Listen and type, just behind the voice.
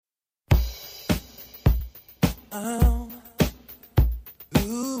Oh,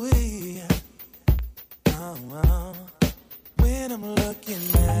 ooh-wee. Oh, oh. When I'm looking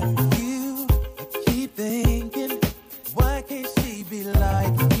at you, I keep thinking, why can't she be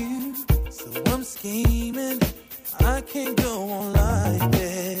like you? So I'm scheming, I can't go on like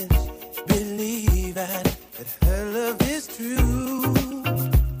this. Believe that her love is true.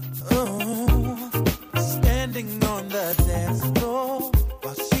 Oh, standing on the dance floor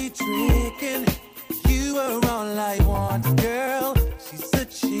while she tricking. You are all I want, girl. She's a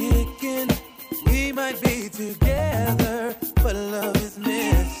chicken. We might be together, but love is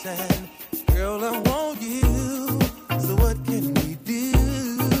missing. Girl, I want you. So what can we do?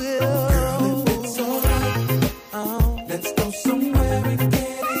 Girl, if it's alright, oh, let's go somewhere and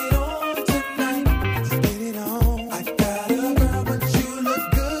get it on tonight. Let's get it on. I got a girl, but you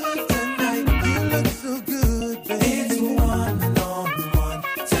look good tonight. You look so good, babe. It's one-on-one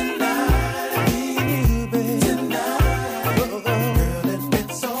tonight. Me and you, babe. Tonight. Oh, girl, if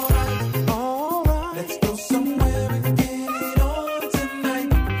it's alright, let's go somewhere and get it on tonight.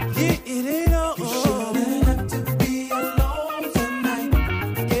 Get it on. You shouldn't have to be alone tonight.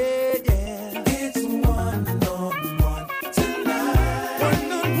 Yeah, yeah. It's one-on-one tonight.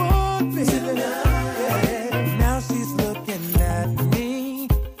 One-on-one, baby. Yeah. Now she's looking at me,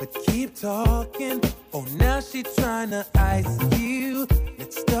 but keep talking. Oh, now she tryna ice you.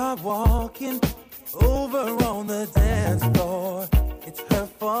 Let's start walking over on the dance floor. It's her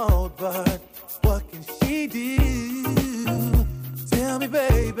fault, but what can she do? Tell me,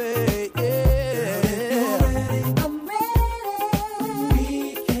 baby, yeah. I'm ready.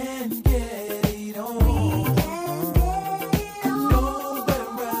 We can get it on. I know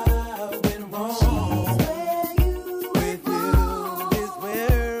where I've been wrong. With you is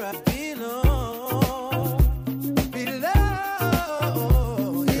where I belong. Below,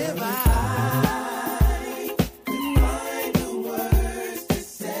 if I could find the words to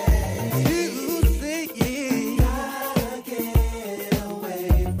say, you say, yeah, gotta get away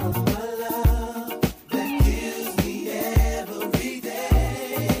from my love that kills me every day.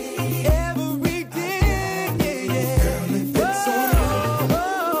 Every day, yeah, yeah. Girl, if it's alright,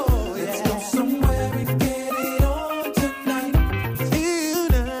 let's go somewhere and get it on tonight.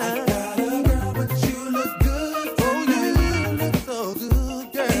 I got a girl, but you look good tonight. Oh, you look so good,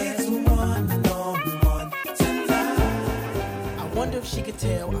 girl. It's one-on-one tonight. I wonder if she could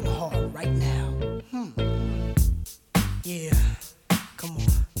tell I'm hard right now. Yeah, come on,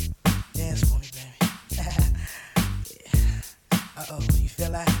 dance for me, baby. Yeah. Uh-oh, you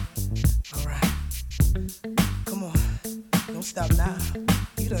feel that? All right, come on, don't stop now.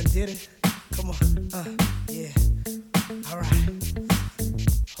 You done did it. Come on, yeah. All right,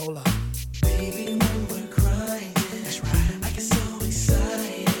 hold up. Baby, when we're crying, that's right. I get so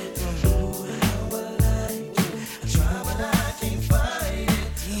excited. Ooh, how I like you. I try, but I can't fight it.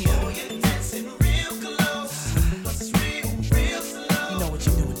 Oh, you're dancing real close, but it's real slow. You know what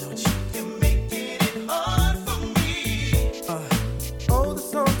you're doing, don't you? You're making it hard for me. Oh, the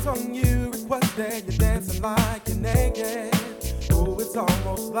song's on you. Requested you're dancing like you're naked. Oh, it's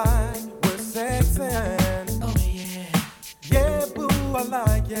almost like we're sexing. Oh yeah. Yeah, boo, I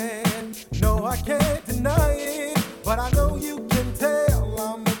like it. No, I can't deny it. But I know you can tell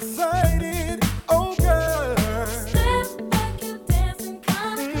I'm excited. Oh, girl. Step back, you're dancing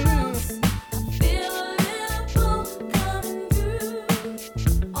kinda close. I feel a little pull coming through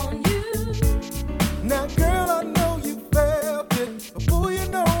on you. Now, girl, I know you felt it. But, boo, you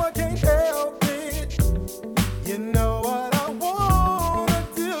know I can't help it. You know what I wanna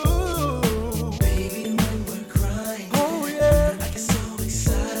do. Baby, when we're crying, Oh, yeah. I get so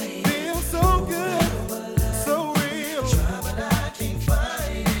excited. Feel so good. So real. Try, but I can't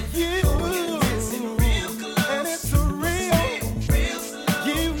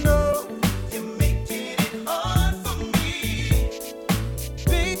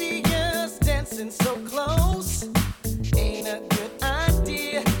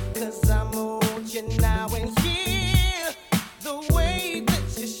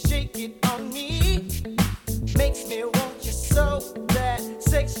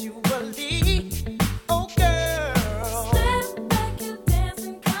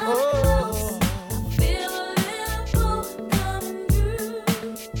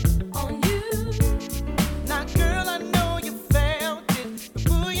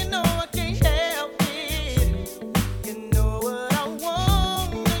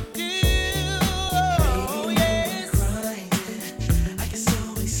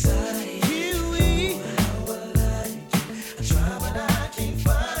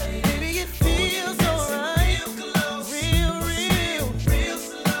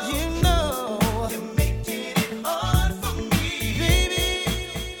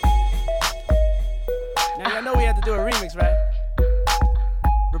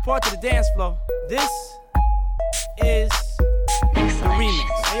flow. This is the remix.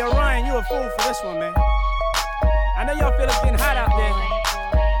 Hey, yo, Ryan, you a fool for this one, man. I know y'all feel it's getting hot out there.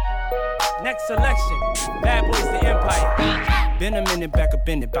 Next selection, Bad Boys the Empire. Been a minute back up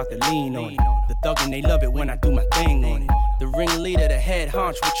in it, bout to lean on it. The thuggin', they love it when I do my thing on it. The ringleader, the head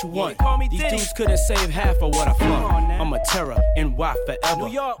honch, what you want? These dudes couldn't save half of what I flaunt. I'm a terror, NY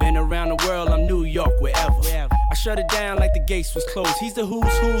forever. Been around the world, I'm New York, wherever. I shut it down like the gates was closed. He's the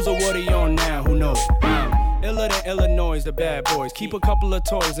who's or what are you on now? Who knows? Iller than Illinois, the Bad Boys. Keep a couple of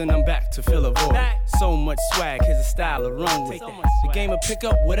toys and I'm back to fill a void. So much swag, here's a style to run with. The game will pick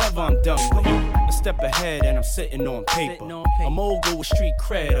up whatever I'm done with. A step ahead and I'm sitting on paper. A mogul with street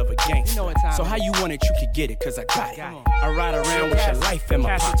cred of a gangster. So how you want it, you could get it, cause I got it. I ride around with your life in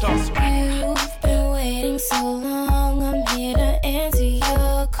my pocket. You've been waiting so long, I'm here to answer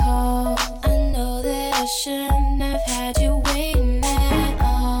your call. I know that I shouldn't have had you waiting at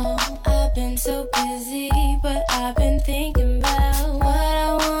all. I've been so busy, but I've been thinking about what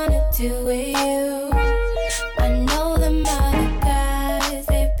I wanna do with you. I know them other guys,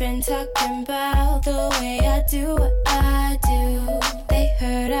 they've been talking about the way I do what I do. They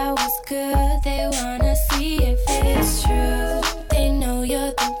heard I was good, they wanna see if it's true. They know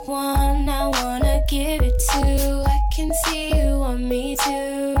you're the one I wanna give it to. I can see you want me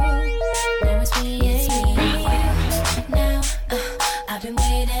too. Now it's me and you. Now I've been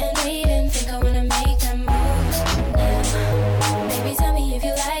waiting, think I wanna make that move now. Baby, tell me if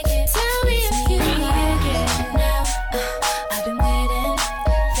you like it. Tell me if you like it. Now I've been waiting,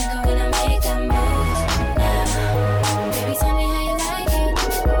 think I wanna make that move now. Baby, tell me how you like it.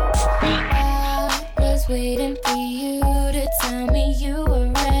 I was waiting for you to tell me you were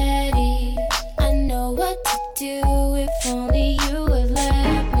ready. I know what to do if only you would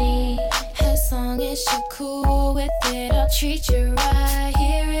let me. As long as you're cool with it, I'll treat you right.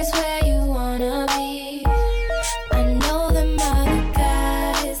 Here is where you wanna be. I know them other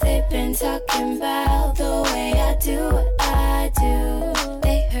guys, they've been talking about the way I do what I do.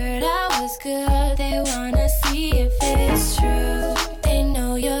 They heard I was good, they wanna see if it's true. They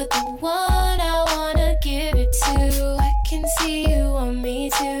know you're the one I wanna give it to. I can see you want me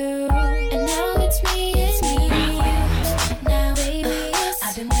too. And now it's me and you. Now baby,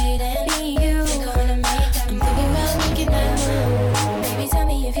 I've been waiting for you. Think I wanna make that move. I'm thinking about making that move. Baby, tell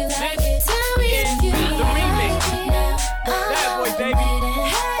me if you like it. Tell me if you like it. Now Bad Boy, baby.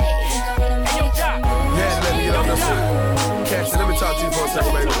 think I wanna make that move. Yeah, let me get on this one. Cassie, let me talk to you for a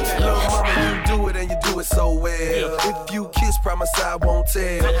second, baby. Little mama, you do it and you do it so well. If you kiss, promise I won't tell.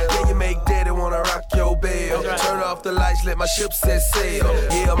 Yeah, you make daddy wanna rock your bell. Turn off the lights, let my ship set sail.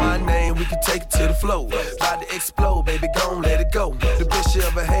 Yeah, my name, we can take it to the flow. About to explode, baby, gon' let it go. The best you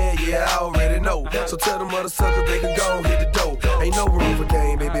ever had, yeah, I already know. So tell them other suckers they can go hit the dough. Ain't no room for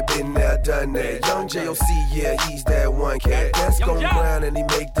game, baby, been there, done that. Young JOC, yeah, he's that one cat. That's gon' grind and he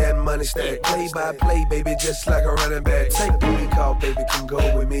make that money stack. Play by play, baby, just like a running back. Take the week off, baby, come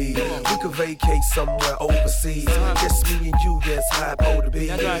go with me. We could vacate somewhere overseas. Just me and you, that's how it's supposed to be.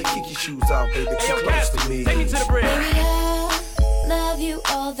 Kick your shoes off, baby, come close to me. Take me to the bridge. Baby, I love you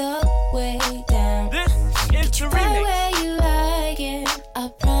all the way down. This is the Right remix. where you like it, I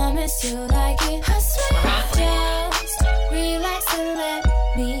promise you like it. I swear, just relax and let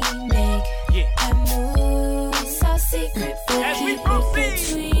me make that move. It's our secret, but As we keep it proceed.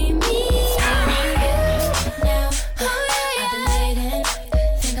 between me and you. Now, I've been waiting,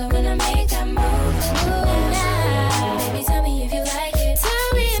 think I wanna make that move now. Baby, tell me if you like it. Tell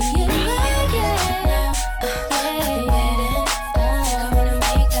me if you like it. Now, I've been waiting, think I wanna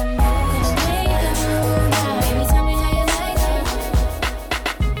make that move. Now, baby, tell me how you like it.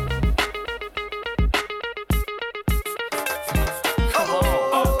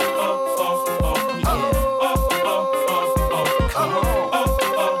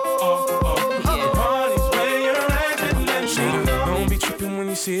 Don't be tripping when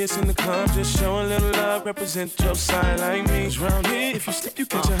you see us in the club. Just show a little love, represent your side like me. 'Cause round here, if you slip, you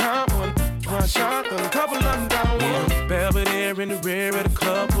catch a hot one. One shot, then a couple of them down one. Belvedere in the rear of the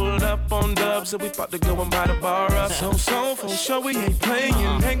club, pulled up on dubs, so we about to go and buy the bar up. So for sure we ain't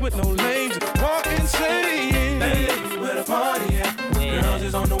playing. Hang with no lames, walk insane. Hey, where the party at? Girls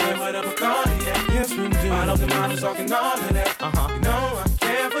is on the way with a Bacardi at. Yes, we do. I love the models talking all of that. You know I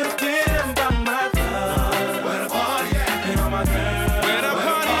can't forget about my love. Where the party at? And all my girls. Where the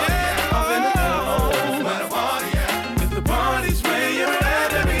party at? Up in the club. Where the party at? If the party's where you're at,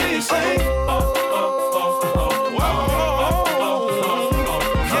 let me say.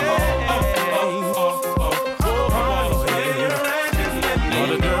 All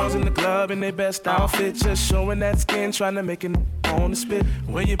the girls in the club in their best outfit, just showing that skin, trying to make it on the spit.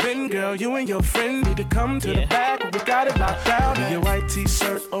 Where you been, girl? You and your friend need to come to the back. We got it locked down. In your white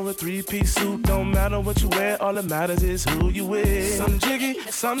t-shirt or a three-piece suit, don't matter what you wear. All that matters is who you with. Some jiggy,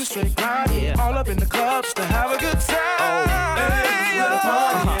 some straight grind. All up in the clubs to have a good time. Hey, where the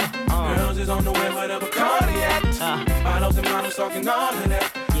party at? Girls is on the way where the Bacardi at. Bottles and models talking all of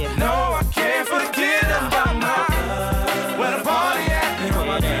that. No, I can't forget about my club. Where the party at?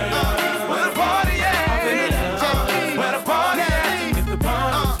 Where the party at? Where the party at? If the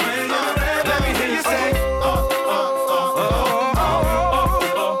party's where you're at, let me hear you say.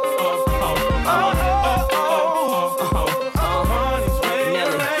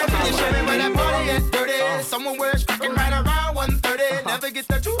 Someone wears cracking right around 1:30. Never get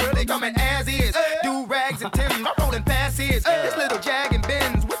that too early, coming as is. Do rags and Timbs, I'm rolling past his. This little Jag and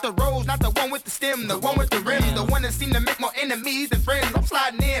Benz with the rolls, not the one with the stem, the one with the rims, the one that seem to make more enemies than friends. I'm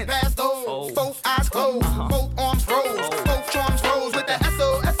sliding in past those, both eyes closed, both arms rose, both charms rose with the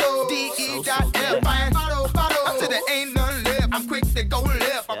S-O-S-O-D-E.F. Up to the ain't none left. I'm quick to go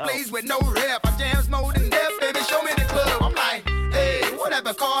left. I plays with no rep. I jams more than death, baby. Show me the club. I'm like, hey,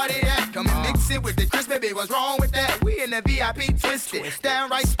 whatever card it at. Come and mix it with the crisp, baby. What's wrong with that? We in the VIP twisted,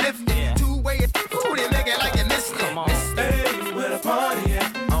 downright spiffed it. Two-way it, ooh, they make it like you missed it. Hey, where the party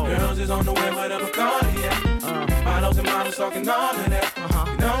at? Girls is on the way where the Bacardi at. Models and models talking all of that.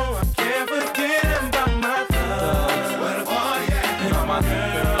 You know I can't forget about my club. Where the party at? And all my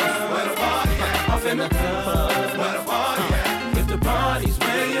girls. Where the party at? Off in the club. Where the party at? If the party's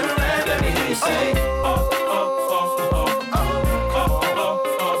where you're at, let me hear you say. Oh, oh, oh, oh, oh, oh, oh,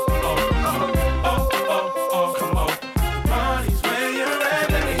 oh, oh, oh, oh, come on. The party's where you're at,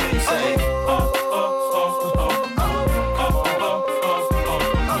 let me hear you say. Oh, oh, oh, oh, oh,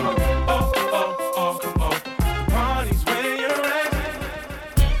 oh, oh, come on. The party's where you're at.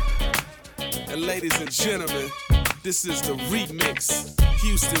 And ladies and gentlemen, this is the remix,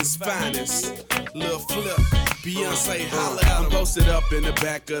 Houston's finest. Lil Flip, Beyonce, holla at 'em. Posted up in the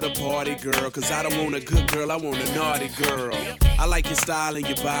back of the party, girl, cause I don't want a good girl, I want a naughty girl. I like your style and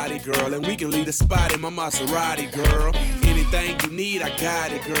your body, girl, and we can leave the spot in my Maserati, girl. Anything you need, I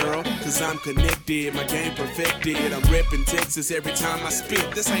got it, girl, cause I'm connected, my game perfected. I'm reppin' Texas every time I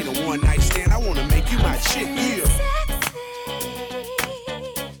spit. This ain't a one night stand, I wanna make you my chick, yeah.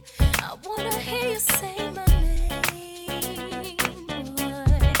 I wanna hear you say my name, boy.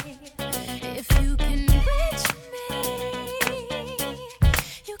 If you can reach me,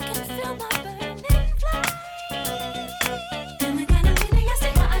 you can feel my burning flame. And the kind of feeling I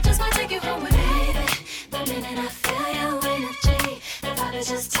say, I just wanna take you home with me, baby. The minute I feel your energy, the vibe is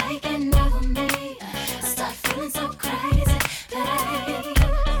just taking over me. I start feeling so crazy, baby.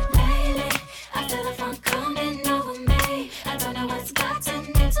 Lately, I feel the funk coming over me. I don't know what's gotten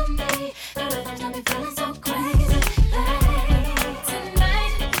into me. The rhythm got me feeling so crazy, baby.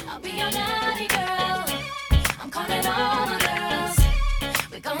 Tonight, I'll be your naughty girl. I'm calling all my girls.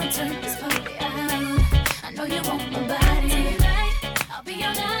 We're gonna turn this party out. I know you want my body. Tonight, I'll be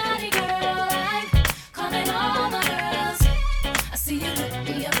your naughty girl. I'm calling all my girls. I see you look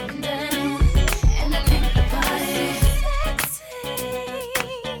me up and down, and I think the party sexy.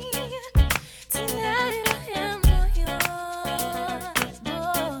 Tonight I am all yours,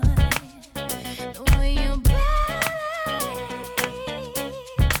 boy. The way your body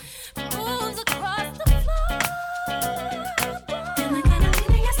moves across the floor, and the kind of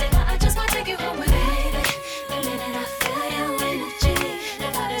feeling I say, I just wanna take you home with me, baby. The minute I feel your energy, the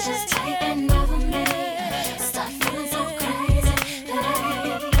vibe is just taking over me. I start feeling so crazy,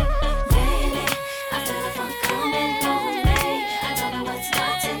 baby. Lately, I feel the funk coming over me. I don't know what's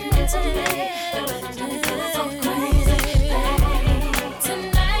gotten into me. The rhythm got me feeling so crazy, baby.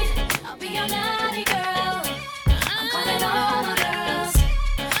 Tonight, I'll be your naughty girl. I'm calling all my girls.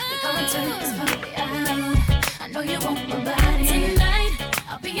 We're gonna turn this party out. I know you want my body. Tonight,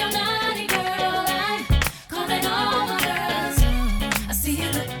 I'll be your naughty girl. I'm calling all my girls. I see you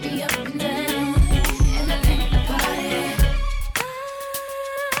look me up and down, and I think the party.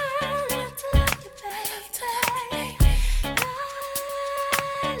 I love to love you, baby. I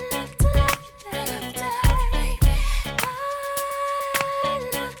love to love you, baby. I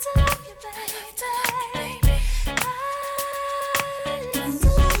love to love you, baby. I love to love you, baby.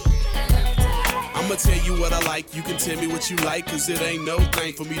 I'ma tell you what I like, you can tell me what you like, cause it ain't no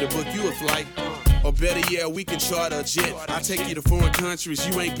thing for me to book you a flight. Or better yet, we can charter a jet. I take you to foreign countries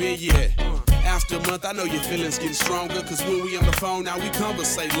you ain't been yet. After a month, I know your feelings getting stronger. Cause when we on the phone, now we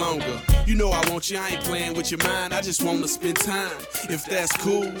conversate longer. You know I want you, I ain't playing with your mind. I just wanna spend time, if that's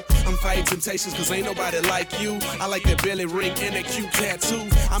cool. I'm fighting temptations cause ain't nobody like you. I like that belly ring and that cute tattoo.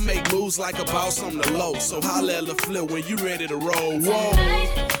 I make moves like a boss on the low. So holla at the flip when you ready to roll. Whoa.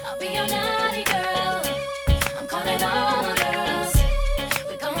 Tonight, I'll be your naughty girl. I'm calling all the girls.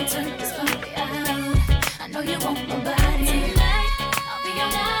 We're gonna turn this party out. I know you want my body. Tonight, I'll be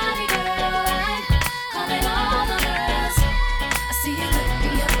your naughty girl. I'm calling all the girls. I see you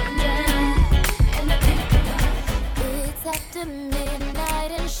looking up and down, and I can't get up. It's after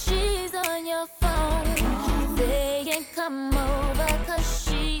midnight and she's on your phone, saying come over 'cause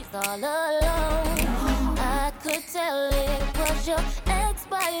she's all alone. I could tell it was your ex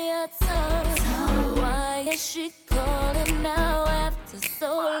by your tone. Why is she calling now after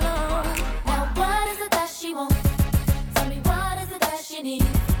so long? Now what is it that she wants? Tell me what is it that she needs?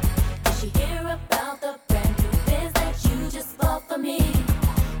 Did she hear about the brand new biz that you just bought for me?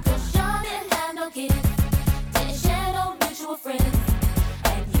 'Cause y'all didn't have no kids, didn't share no mutual friends,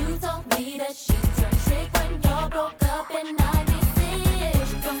 and you told me that she turned trick when y'all broke up in 96. What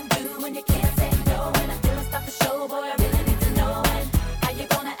you gonna do when you can't say no? And I feel like stop the show, boy, I really need to know. And how you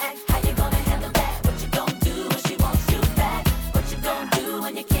gonna act, how you gonna handle that? What you gonna do when she wants you back? What you gonna do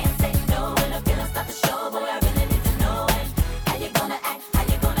when you can't say no? And I feel like stop the show, boy, I really need to know. And how you gonna act, how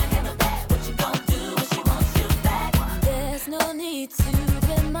you gonna handle that? What you gonna do when she wants you back? There's no need to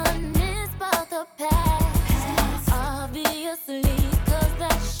reminisce about the past, obviously, 'cause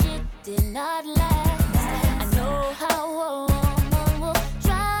that shit did not last. I know how a woman will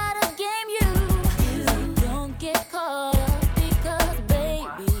try to game you, so don't get caught up because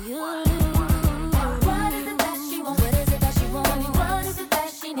baby you lose. What is it that she wants? What is it that she wants? What is it that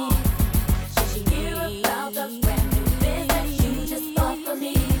she needs? Should she hear about the brand new biz that you just bought for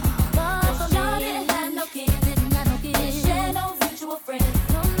me? Cause y'all didn't have no kids, didn't share no mutual friends,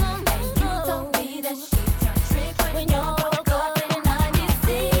 and you told me that she turned trick when y'all broke up in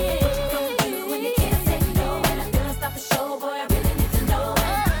 96. What you gonna do when you can't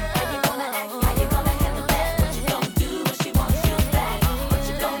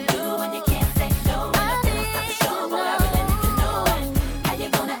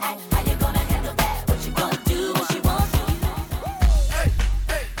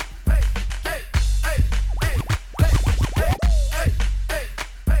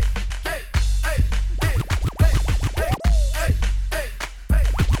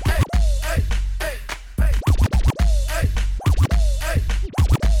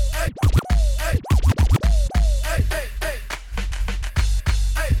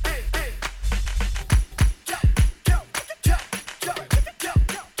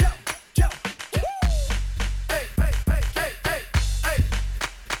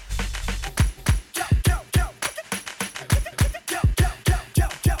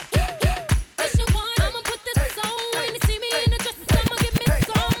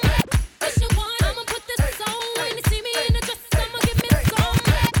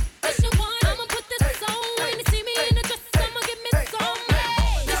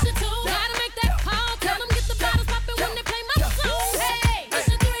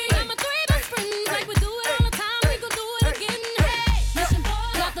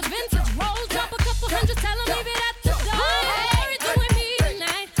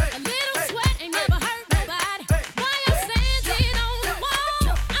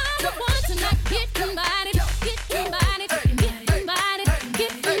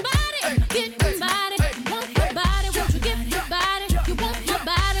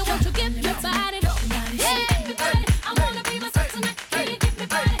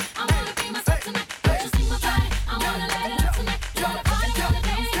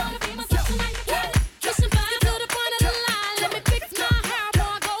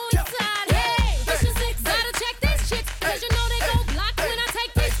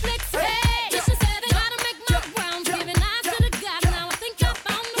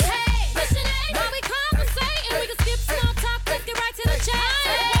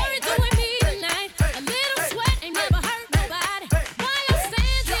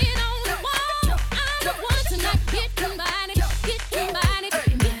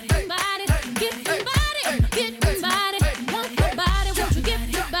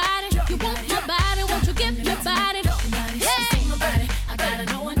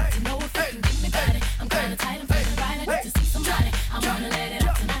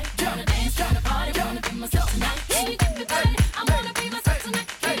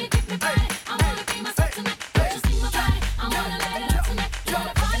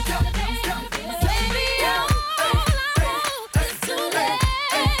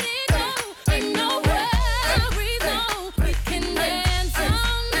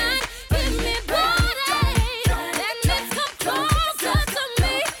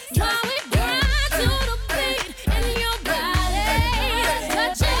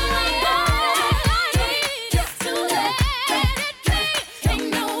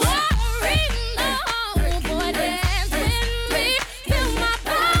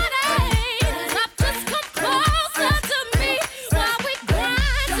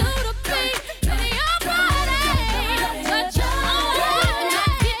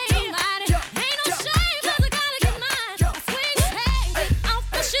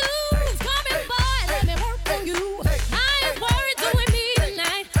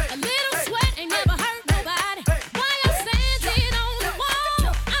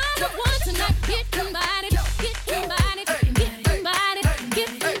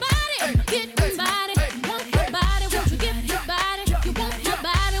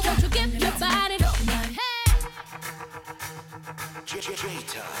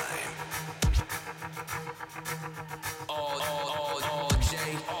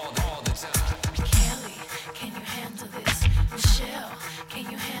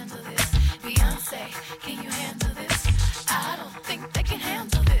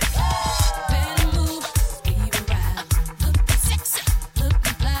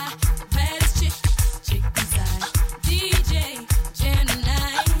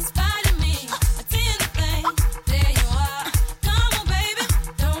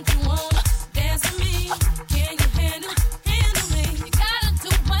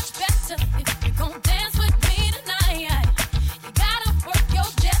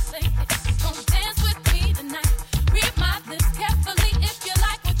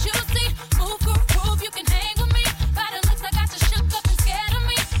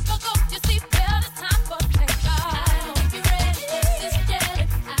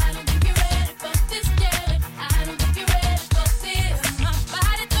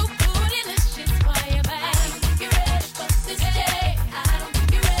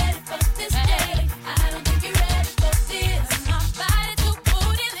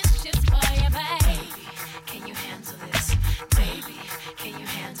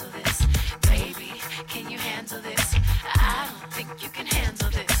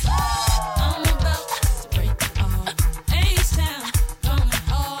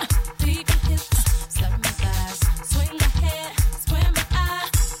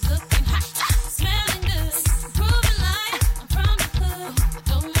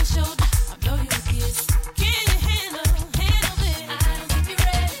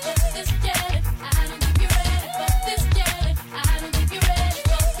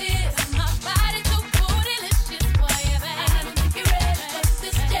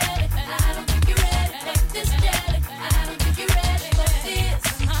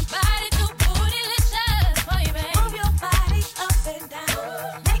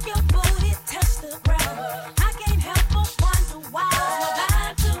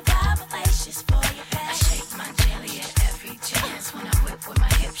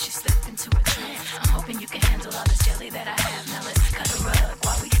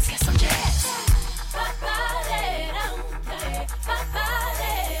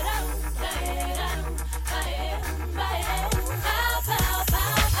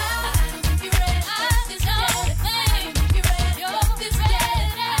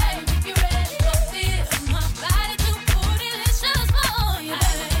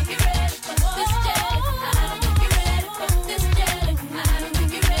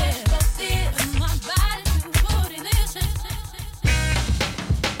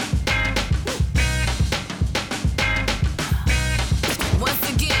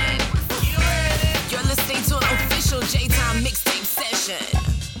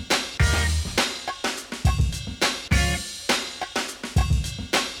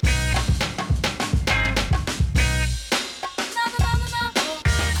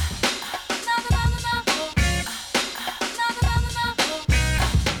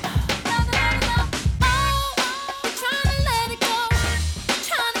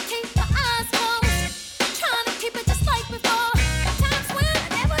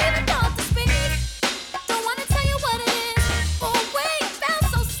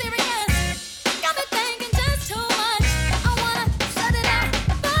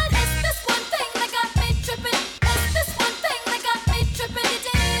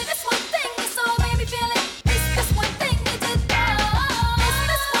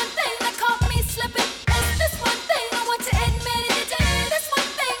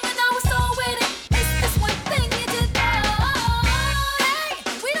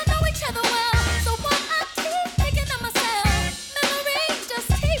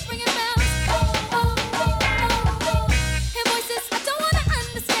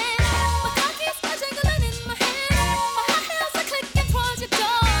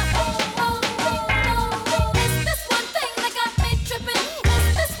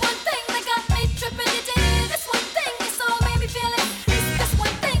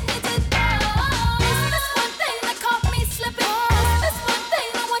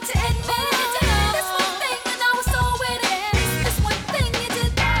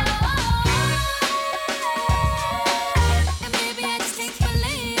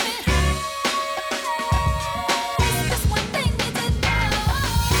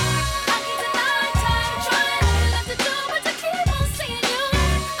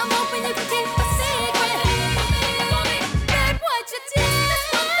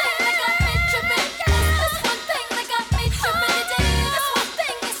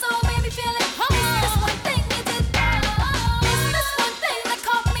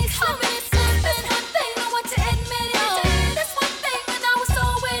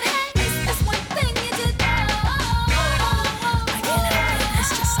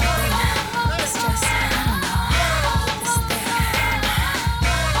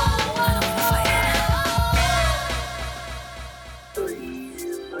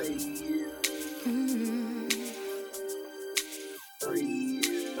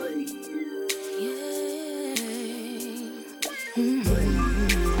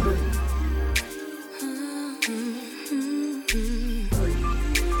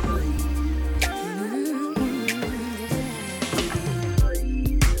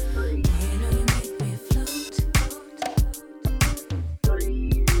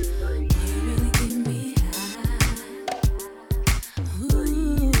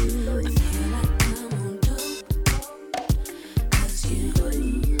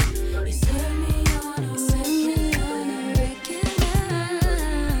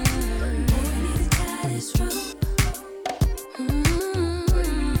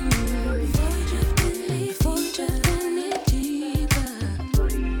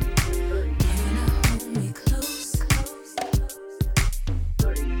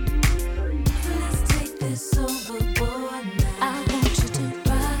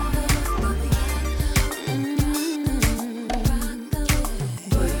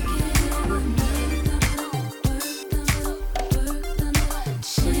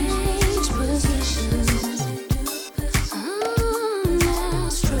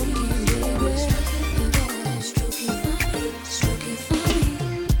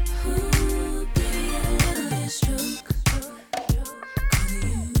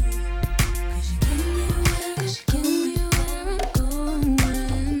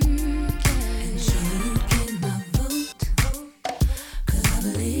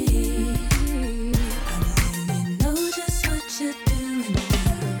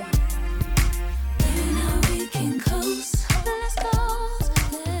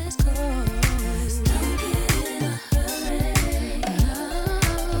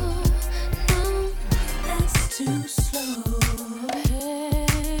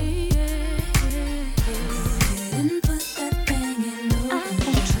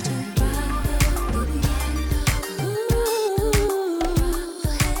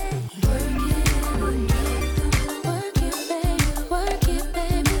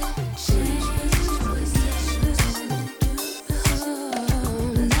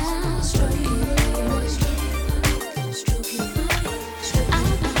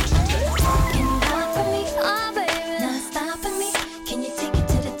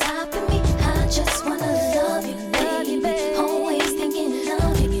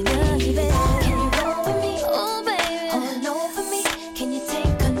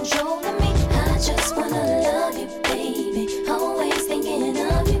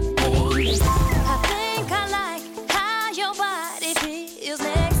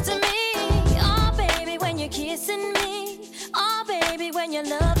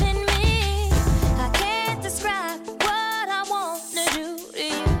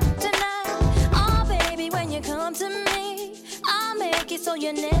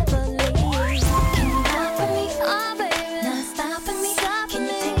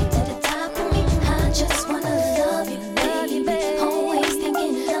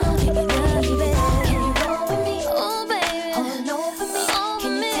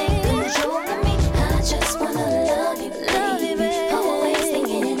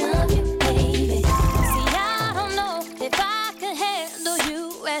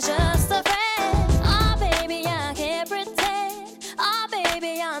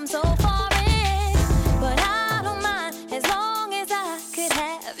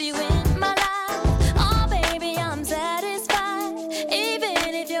have you in my life. Oh, baby, I'm satisfied, even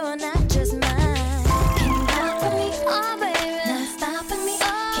if you're not just mine. Can you rock with me? Oh, baby, not stopping me.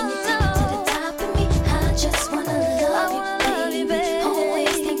 Can you take it to the top of me? I just wanna love you, baby. Always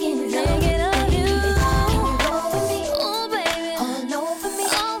thinking of you. Can you roll with me? Oh, baby, all over me.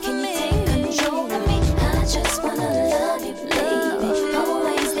 Can you take control of me? I just wanna love you, baby.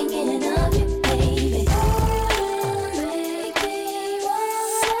 Always thinking of you, baby.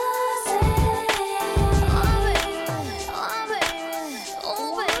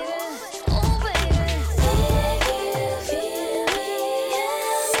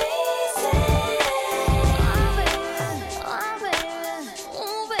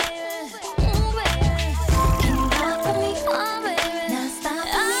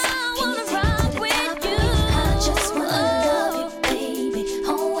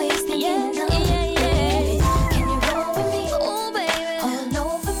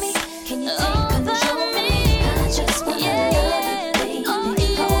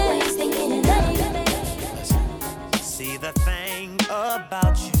 See, the thing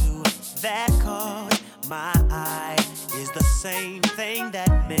about you that caught my eye is the same thing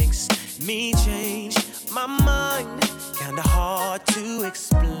that makes me change my mind. Kinda hard to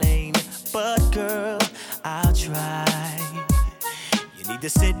explain, but girl, I'll try. You need to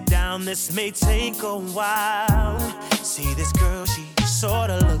sit down, this may take a while. See, this girl, she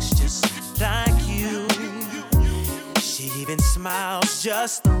sorta looks just like you. She even smiles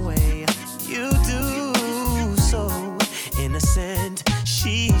just the way you do. So innocent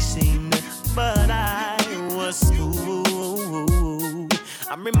she seemed, but I was fooled.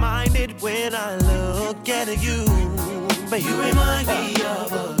 I'm reminded when I look at you, but you remind me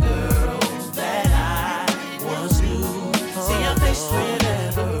of a girl that I once knew. See your face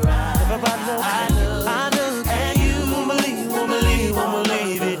whenever I look at you. Won't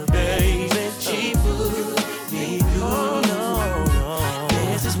believe it, baby. She put me through. No.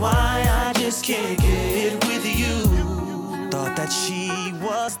 This is why I just can't get with you. Thought that she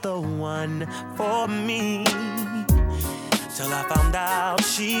was the one for me, till I found out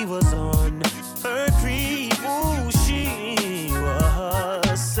she was on her creep. Ooh, she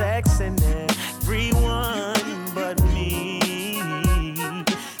was sexing everyone but me.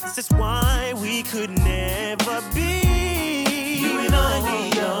 This is why we could never be. You remind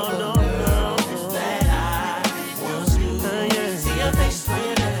me of no that I once knew. See your face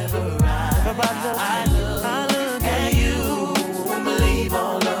whenever I look at you. Won't believe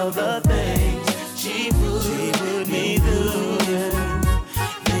all of the things she put me through.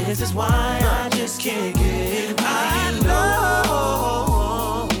 This is why I just can't get by. I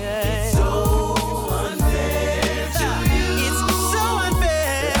know it's so unfair to you. It's so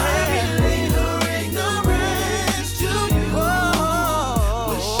unfair. I relate her ignorance to you.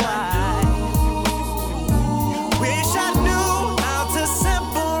 Wish I knew how to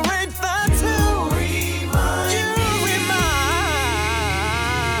separate the two. You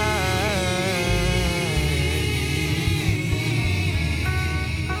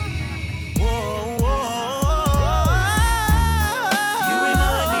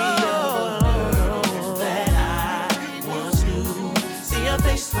remind me of a girl that I once knew. See your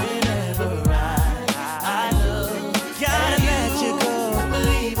face whenever I look. Gotta let you go. Won't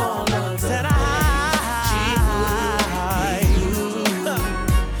believe all of that I do.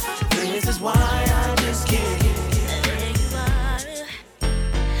 This is why I just can't get. There you are,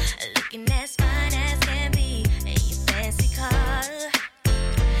 looking as fine as can be in your fancy car.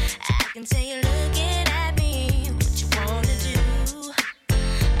 I can tell you're looking at me, what you wanna do.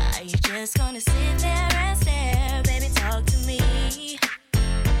 Are you just gonna sit there and stare? Baby, talk to me.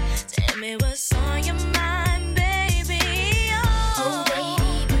 Tell me what's on your mind, baby. Oh,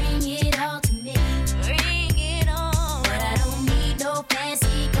 baby, bring it all to me. Bring it on. But I don't need no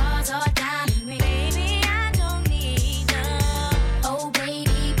fancy cars or diamond rings. Baby, I don't need none. Oh,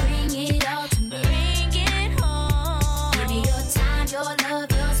 baby, bring it all to me. Bring it home. Give me your time, your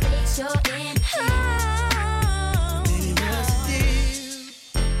love, your space, your energy. Baby, what's the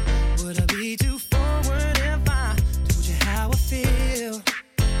deal? Would I be too forward if I told you how I feel?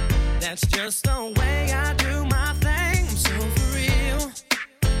 That's just the way I do my thing. I'm so for real.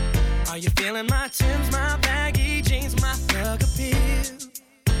 Are you feeling my Timbs, my baggy jeans, my thug appeal?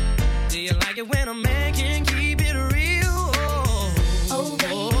 Do you like it when a man can keep it real? Oh,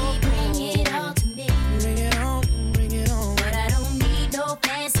 baby, bring it all to me. Bring it on, bring it on. But I don't need no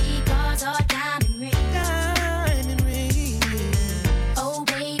fancy cars or diamond rings. Diamond ring. Oh,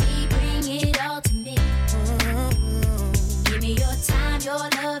 baby, bring it all to me. Give me your time, your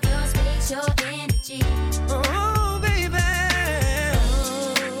love, your space, your energy. Oh, baby.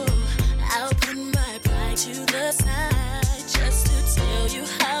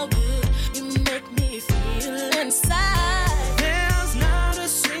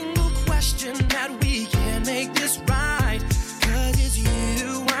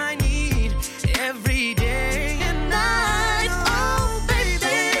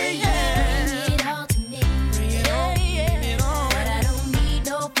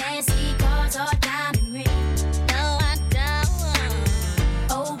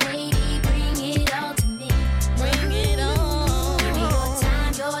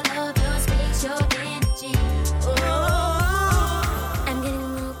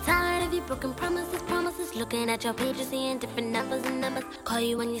 your page, you're seeing different numbers and numbers. Call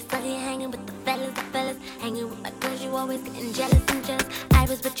you when you're studying, hanging with the fellas. Hanging with my girls, you always getting jealous and jealous. I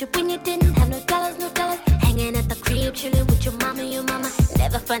was with you when you didn't have no dollars. Hanging at the crib, chilling with your mama.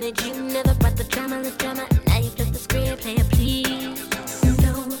 Never fronted you, never brought the drama. Now you flip the script, player, please.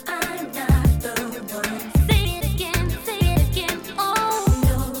 No, I'm not the one. Say it again, oh.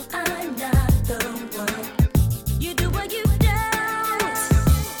 No, I'm not the one. You do what you don't.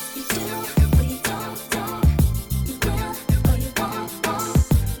 You do or you don't. You will or you won't.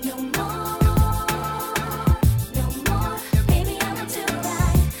 No more. Baby, I'm not too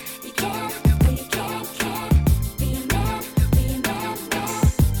right. You can or you can't. Be a man.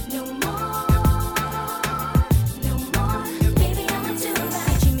 No more. Baby, I'm not too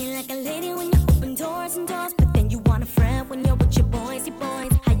right. You treat me like a lady when you open doors and doors, but then you want a friend when you're with your boys.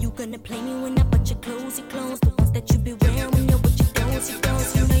 How you gonna play me when I put your clothes? The ones that you be wearing when you're with your don'ts.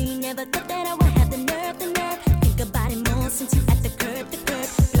 You know you never thought that I would have the nerve. Think about it more since you at the curb.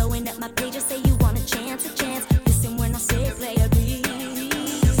 Blowing up my page, you say you want a chance. Listen when I say player, please.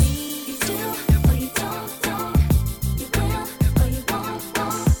 You do or you don't. You will or you won't.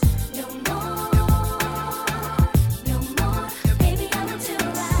 No more. Baby, I'm not too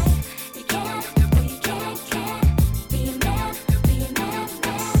right. You can or you can't. Be a man.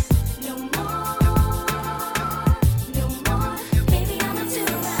 No more. Baby, I'm not too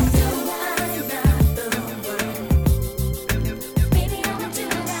right. No, I'm not the one. Baby, I'm not too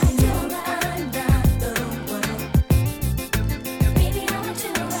right. No, I'm not the one. Baby, I'm not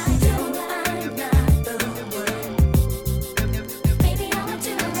too right. No, I'm not the one. Baby, I'm not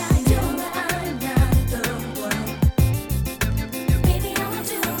too right. No, I'm not the one. Baby, I'm not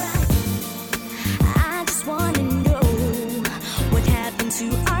too right. I just wanna know what happened to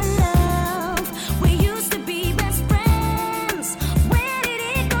our love. We used to be best friends. Where did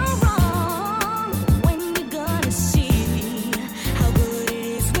it go wrong? When you gonna see how good it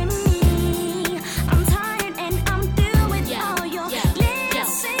is with me? I'm tired and I'm through with all your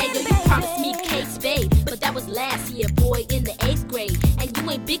glisten, Hey, yo, you promised me cakes, babe, but that was last year, boy, in the 8th grade. And you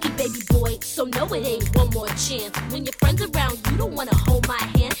ain't Biggie, baby boy, so no, it ain't one more chance. When your friends around, you don't wanna hold my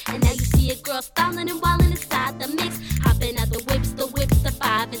hand. And now you see a girl styling and wilding inside the mix. Hopping out the whips, the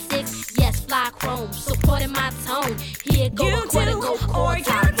 5 and 6. Yes, fly chrome, supporting my tone. Here go You a quarter, do go or quarter you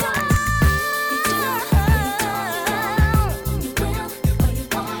time. don't. You do or you will or you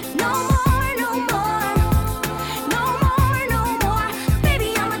won't. No more. Baby,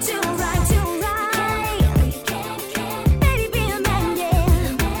 I'm not too right. Baby, be a man, yeah.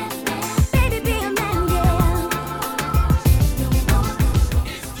 Baby, be a man, yeah.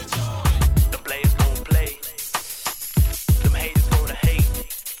 The players gon' play. Them haters gonna hate.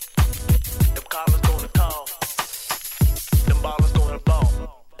 Them callers gonna call. Them ballers gonna ball.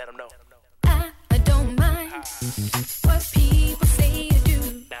 Let them know. I don't mind what people say to do,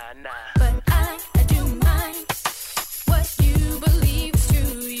 Nah. but I do mind what you believe is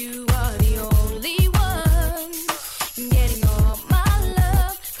true. You are the only one getting all my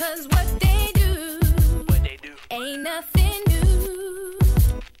love, 'cause what they do ain't nothing new.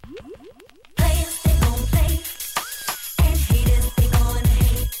 Players, they gon' play. And haters, they gonna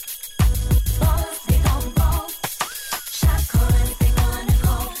hate. Ballers, they gon' ball. Shot callers, they gonna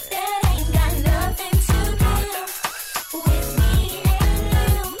call. That ain't got nothing to do with me and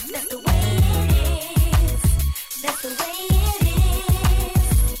you. That's the way it is.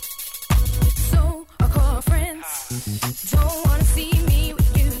 So I call friends, don't wanna see me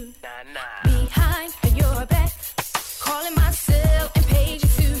with you. Nah. Behind your back, calling myself and page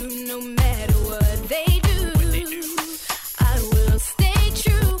too. No matter what they do, I will stay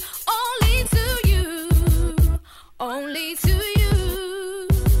true only to you.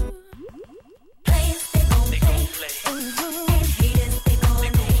 Players, they gon' play. And haters, they gonna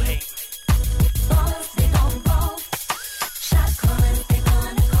hate. Ballers, they gon' ball. Shot callers, they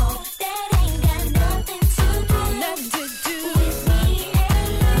gonna call. That ain't got nothing to do with me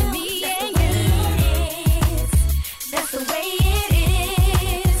and you. That's the way it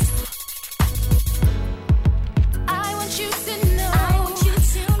is. I want you to know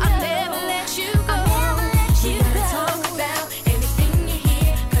I'll never let you go. We gotta talk about everything you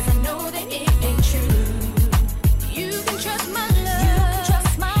hear, 'cause I know that it ain't true. You can trust my love,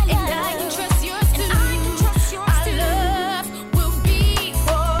 and I can trust yours too. Our love will be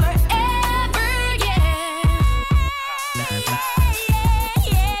forever, yeah.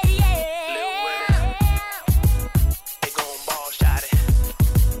 They gon' ball, shot it.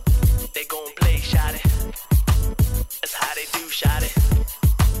 They gon' play, shot it. That's how they do, shot it.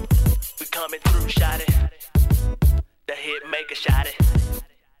 We coming through, shot it. The hit maker, shot it.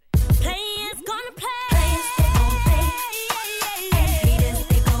 Players gonna play. Players, they gon'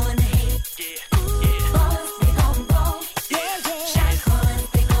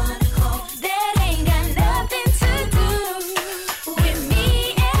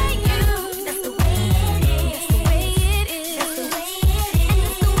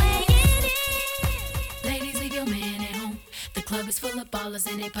 is full of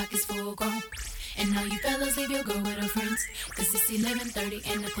ballers and they pockets full grown. And now you fellas leave your girl with her friends, cause it's 11:30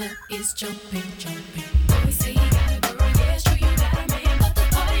 and the club is jumping, jumping. Always say you got a girl, yeah, it's true, you got a man, but the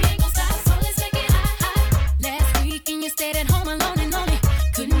party ain't gon' stop, so let's make it hot, hot. Last weekend you stayed at home alone and lonely.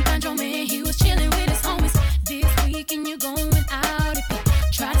 Couldn't find your man, he was chilling with his homies. This weekend you going out. If they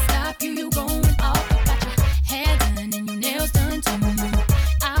try to stop you, you going off. You got your hair done and your nails done too.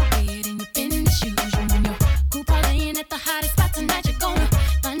 Outfit and you finish shoes. You and your crew parlaying at the hottest spot tonight. You're gonna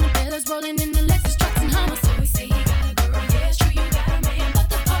find the fellas rolling in the Lexus trucks and Hummers. So we say you got a girl, yeah, it's true, you got a man, but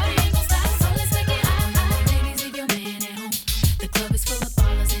the party ain't gon' stop, so let's make it hot, hot. Ladies, leave your man at home. The club is full of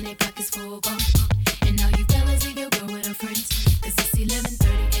ballers and they pockets full grown. And now you fellas leave your girl with her friends, cause it's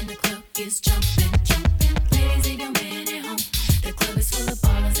 11:30 and the club is jumping, jumping. Ladies, leave your man at home. The club is full of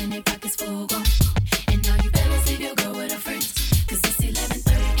ballers and they pockets full grown. And now you fellas leave your girl with her friends, cause it's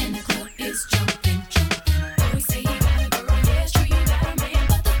 11:30 and the club is jumping, jumping. Always say you got a girl, yeah, it's true, you got a man,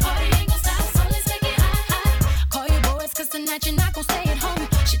 but the party ain't gon' stop, so let's make it hot, hot. Call your boys, cause tonight you're not gon' stay at home.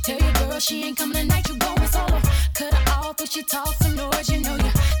 She tell your girl she ain't coming tonight, you going solo. Cut her off if she talks some noise, you know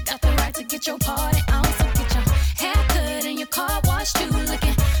you got the right to get your party on. So get your hair cut and your car washed too.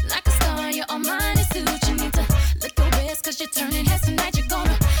 Looking like a star in your Armani suit. You need to look your best, cause you're turning heads tonight. You're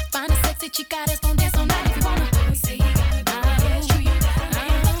gonna find a sexy chica that's gon' dance all night if you wanna. We say you got a girl, yeah, it's true, you got a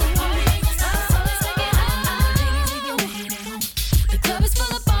man, but the party ain't gon' stop, so let's make it hot, hot. Ladies, leave your man at home. The club is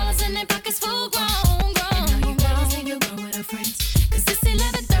full of ballers and their pockets full grown, grown. And now you fellas leave your girl with her friends, cause it's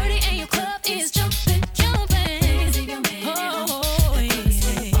 11:30 and your club is jumping, jumping. Ladies, leave your man at home. The club is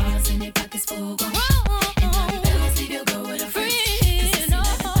full of ballers and their pockets full grown. And now you fellas leave your girl with her friends, cause it's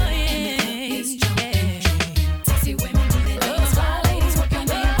 11:30 and the club is jumping, jumping. Sexy women do their things, fly ladies work your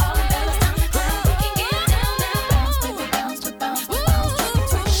way all the fellas down. We can get down now, bounce, baby, bounce, bounce, bounce, bounce.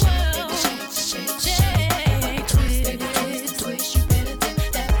 Twist, baby, shake, shake, shake. Twist, baby, twist, twist. You better dip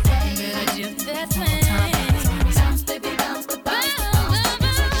that thing. Better dip that thing. Bounce, baby, bounce, bounce,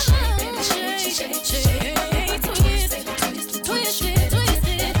 bounce. Shake, baby, shake, shake, shake. Twist, baby, twist, twist. You better dip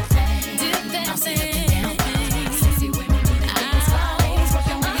that thing. Dip that thing. Sexy women do their things, fly ladies work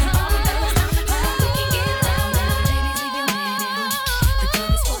your way all the fellas down. We can get down now, ladies, leave your man at home. The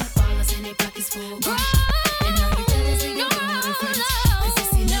club is full of ballers and they pockets full grown. And now you fellas leave your girl with her friends, cause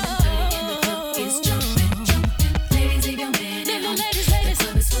it's 11:30 and the club is jumping, jumping. Ladies, leave your man at home. The club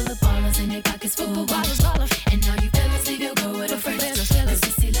is full of ballers and they pockets full grown. And now you fellas leave your girl with her friends, cause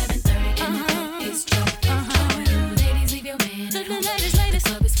it's 11:30 and the club is jumping, jumping. Ladies, leave your man at home. The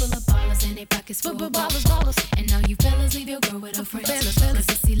club is full of ballers and they pockets full grown. And now you fellas leave your girl with her friends, cause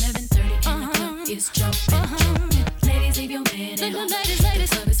it's 11:30 and the club is jumping, jumping. Ladies, leave your man at home. The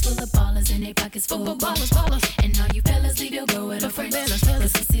club is full of ballers and they pockets full grown. And now you fellas leave your girl with her friends,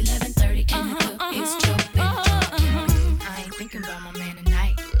 cause it's 11:30 and the club is jumping, jumping. I ain't thinking about my man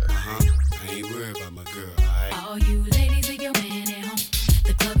tonight. I ain't worried about my girl, alright? All you ladies, leave your man at home.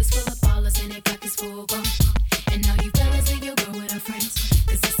 The club is full of ballers and their pockets full grown. And now you fellas leave your girl with her friends,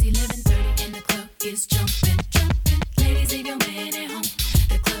 cause it's 11:30 and the club is jumping, jumping. Ladies, leave your man at home.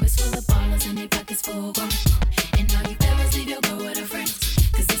 The club is full of ballers and their pockets full grown. And now you fellas leave your girl with her friends,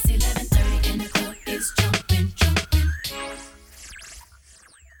 cause it's 11:30 and the club is jumping, jumping.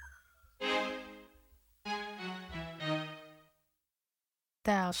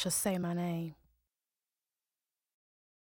 Thou shalt say my name.